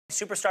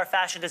Superstar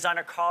fashion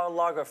designer Karl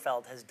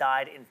Lagerfeld has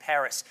died in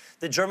Paris.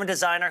 The German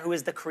designer, who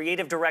is the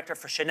creative director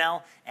for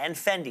Chanel and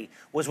Fendi,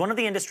 was one of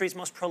the industry's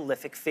most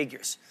prolific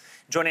figures.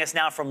 Joining us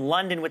now from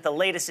London with the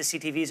latest is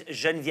CTV's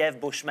Geneviève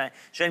Bushman.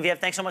 Geneviève,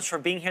 thanks so much for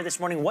being here this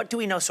morning. What do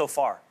we know so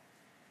far?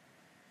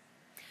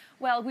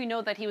 Well, we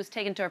know that he was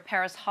taken to a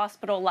Paris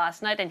hospital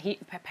last night and he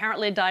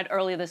apparently died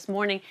early this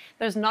morning.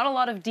 There's not a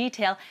lot of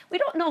detail. We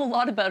don't know a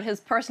lot about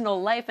his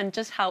personal life and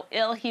just how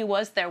ill he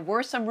was. There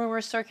were some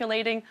rumors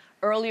circulating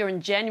earlier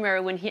in January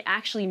when he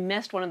actually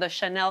missed one of the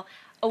Chanel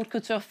haute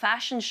couture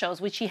fashion shows,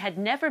 which he had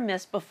never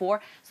missed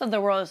before. So there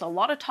was a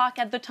lot of talk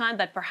at the time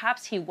that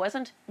perhaps he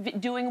wasn't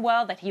doing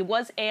well, that he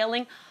was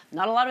ailing.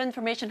 Not a lot of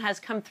information has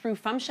come through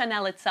from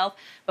Chanel itself,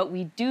 but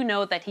we do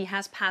know that he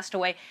has passed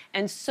away,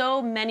 and so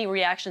many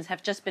reactions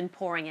have just been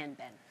pouring in,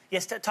 Ben.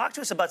 Yes, talk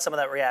to us about some of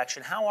that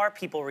reaction. How are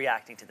people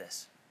reacting to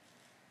this?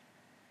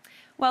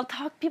 Well,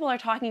 people are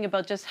talking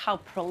about just how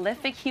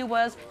prolific he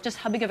was, just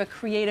how big of a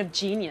creative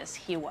genius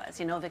he was.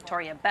 You know,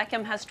 Victoria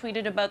Beckham has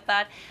tweeted about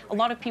that. A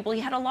lot of people,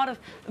 he had a lot of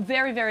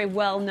very, very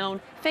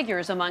well-known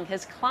figures among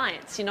his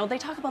clients. You know, they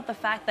talk about the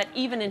fact that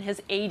even in his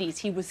 80s,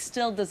 he was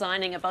still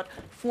designing about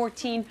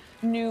 14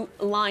 new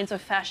lines of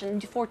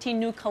fashion, 14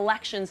 new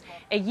collections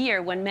a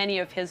year, when many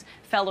of his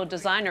fellow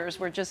designers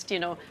were just, you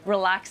know,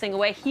 relaxing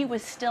away. He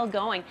was still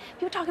going.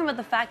 People talking about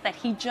the fact that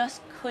he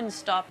just couldn't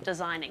stop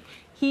designing.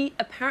 He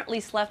apparently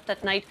slept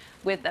at night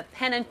with a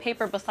pen and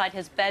paper beside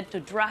his bed to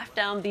draft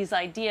down these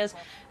ideas.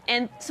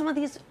 And some of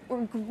these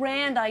were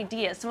grand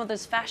ideas. Some of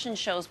those fashion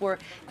shows were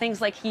things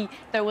like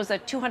there was a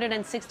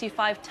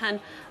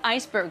 265-ton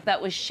iceberg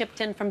that was shipped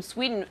in from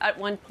Sweden at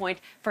one point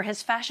for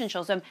his fashion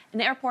shows. An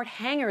airport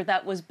hangar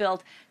that was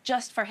built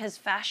just for his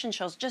fashion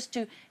shows, just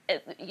to,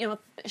 you know,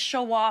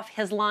 show off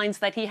his lines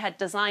that he had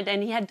designed.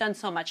 And he had done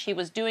so much. He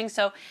was doing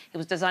so. He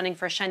was designing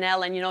for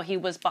Chanel, and, you know, he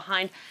was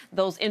behind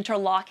those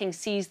interlocking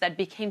Cs that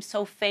became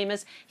so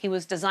famous. He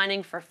was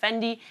designing for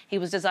Fendi. He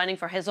was designing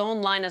for his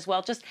own line as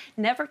well, just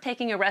never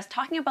taking a rest,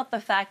 talking about the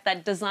fact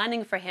that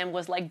designing for him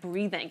was like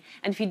breathing.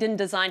 And if he didn't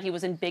design, he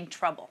was in big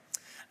trouble.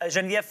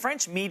 Geneviève,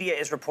 French media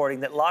is reporting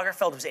that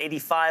Lagerfeld was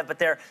 85, but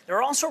there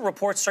are also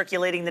reports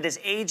circulating that his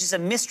age is a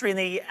mystery and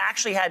that he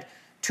actually had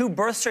 2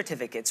 birth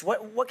certificates.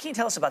 What can you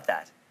tell us about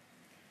that?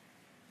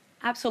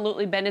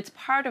 Absolutely, Ben. It's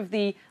part of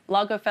the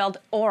Lagerfeld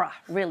aura,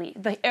 really.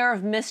 The air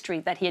of mystery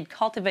that he had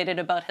cultivated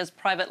about his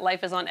private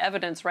life is on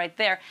evidence right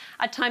there.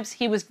 At times,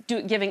 he was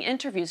giving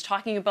interviews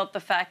talking about the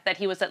fact that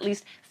he was at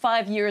least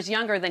 5 years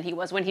younger than he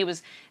was when he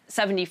was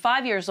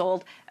 75 years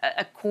old,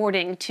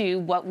 according to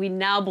what we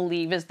now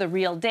believe is the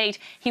real date.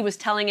 He was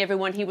telling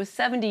everyone he was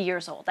 70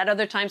 years old. At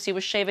other times, he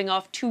was shaving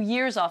off 2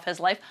 years off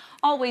his life,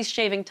 always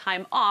shaving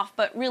time off,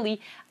 but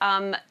really,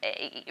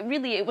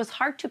 it was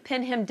hard to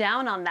pin him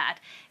down on that.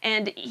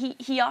 And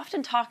he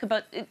often talked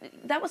about,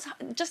 that was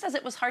just as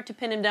it was hard to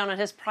pin him down on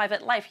his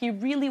private life. He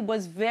really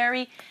was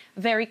very,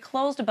 very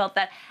closed about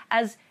that.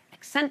 As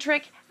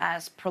eccentric,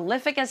 as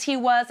prolific as he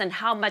was, and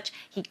how much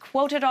he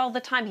quoted all the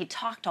time. He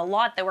talked a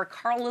lot. There were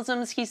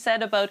Carlisms, he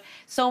said, about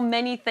so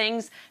many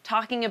things,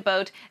 talking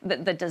about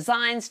the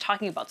designs,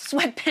 talking about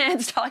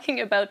sweatpants, talking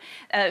about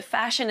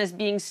fashion as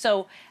being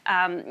so,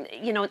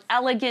 you know,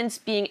 elegance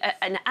being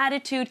an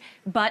attitude,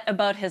 but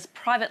about his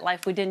private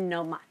life, we didn't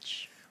know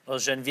much. Well,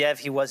 Geneviève,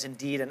 he was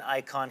indeed an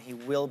icon. He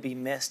will be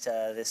missed.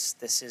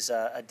 This is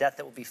a death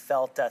that will be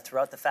felt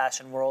throughout the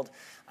fashion world.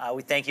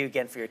 We thank you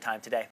again for your time today.